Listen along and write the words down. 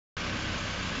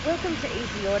Welcome to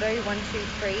Easy Auto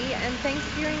 123 and thanks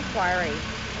for your inquiry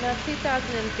in our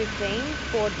 2015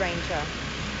 Ford Ranger.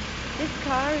 This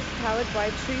car is powered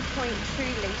by a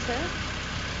 2.2-litre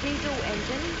diesel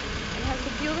engine and has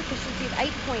a fuel efficiency of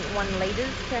 8.1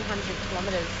 litres per 100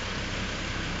 kilometres.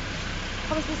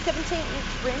 Comes with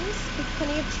 17-inch rims with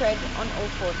plenty of tread on all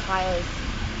four tyres.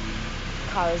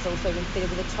 The car has also been fitted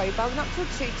with a tow bar with up to a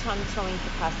 2-tonne towing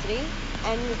capacity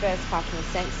and reverse parking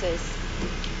sensors.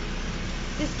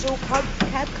 This dual cab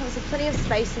comes with plenty of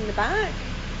space in the back.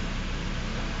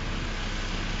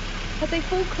 Has a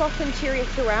full cloth interior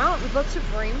throughout with lots of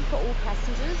room for all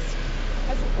passengers.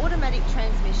 Has an automatic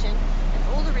transmission and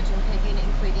all original head unit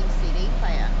including CD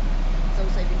player. It's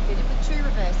also been fitted with 2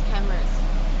 reverse cameras.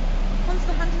 Comes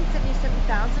with 177,000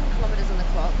 kilometres on the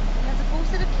clock and has a full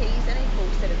set of keys and a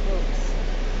full set of books.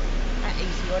 At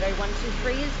Easy Auto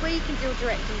 123 is where you can deal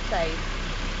direct and save.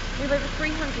 We have over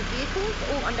 300 vehicles,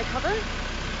 all undercover,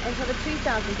 and over 2,000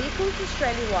 vehicles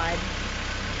Australia-wide.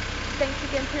 Thanks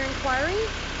again for your inquiry,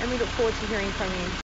 and we look forward to hearing from you.